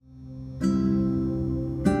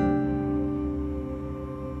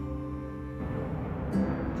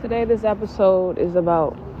Today, this episode is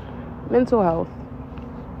about mental health.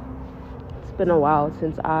 It's been a while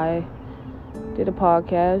since I did a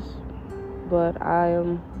podcast, but I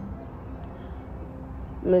am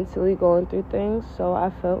mentally going through things, so I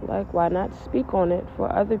felt like why not speak on it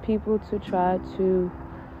for other people to try to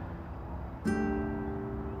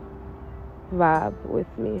vibe with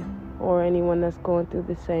me, or anyone that's going through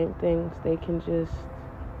the same things. They can just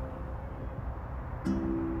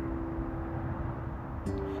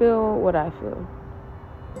feel what I feel.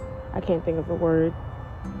 I can't think of a word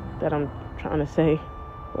that I'm trying to say,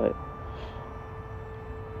 but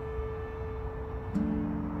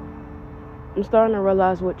I'm starting to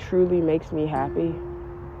realize what truly makes me happy,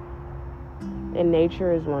 and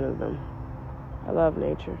nature is one of them. I love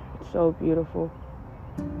nature. It's so beautiful.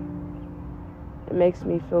 It makes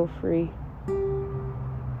me feel free.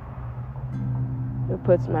 It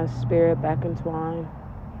puts my spirit back entwined.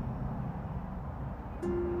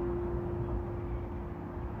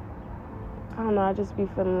 I don't know, I just be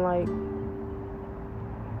feeling like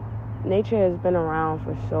nature has been around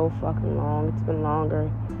for so fucking long.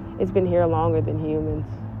 It's been here longer than humans.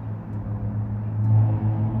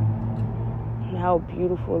 And how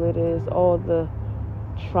beautiful it is. All the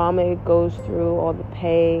trauma it goes through, all the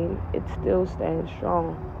pain, it still stands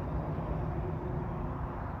strong.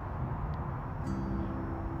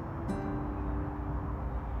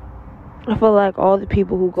 I feel like all the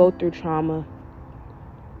people who go through trauma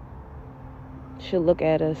should look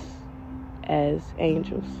at us as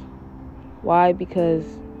angels. Why? Because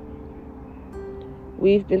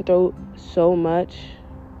we've been through so much.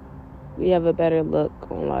 We have a better look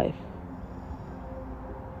on life.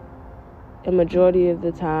 A majority of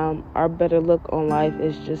the time, our better look on life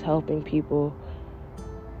is just helping people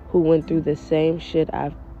who went through the same shit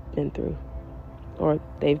I've been through, or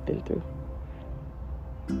they've been through.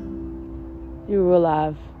 You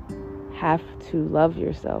realize have to love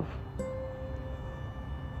yourself.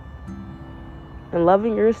 And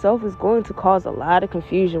loving yourself is going to cause a lot of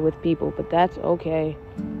confusion with people, but that's okay.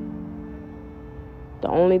 The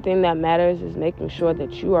only thing that matters is making sure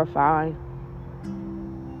that you are fine.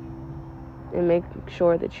 And making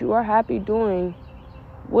sure that you are happy doing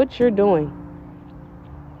what you're doing.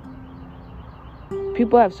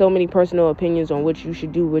 People have so many personal opinions on what you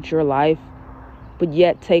should do with your life, but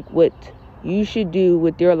yet take what you should do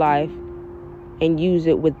with your life and use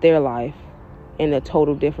it with their life in a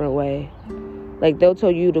total different way. Like, they'll tell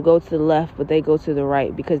you to go to the left, but they go to the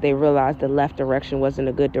right because they realize the left direction wasn't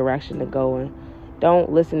a good direction to go in.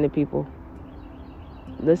 Don't listen to people.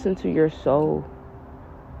 Listen to your soul.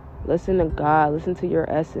 Listen to God. Listen to your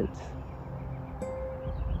essence.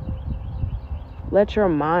 Let your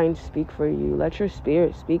mind speak for you. Let your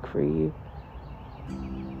spirit speak for you.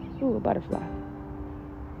 Ooh, a butterfly.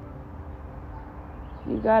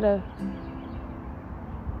 You gotta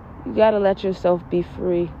let yourself be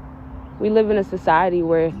free. We live in a society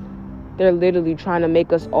where they're literally trying to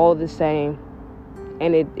make us all the same,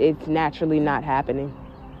 and it's naturally not happening.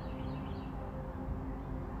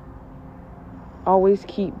 Always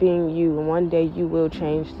keep being you, and one day you will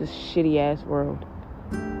change this shitty ass world.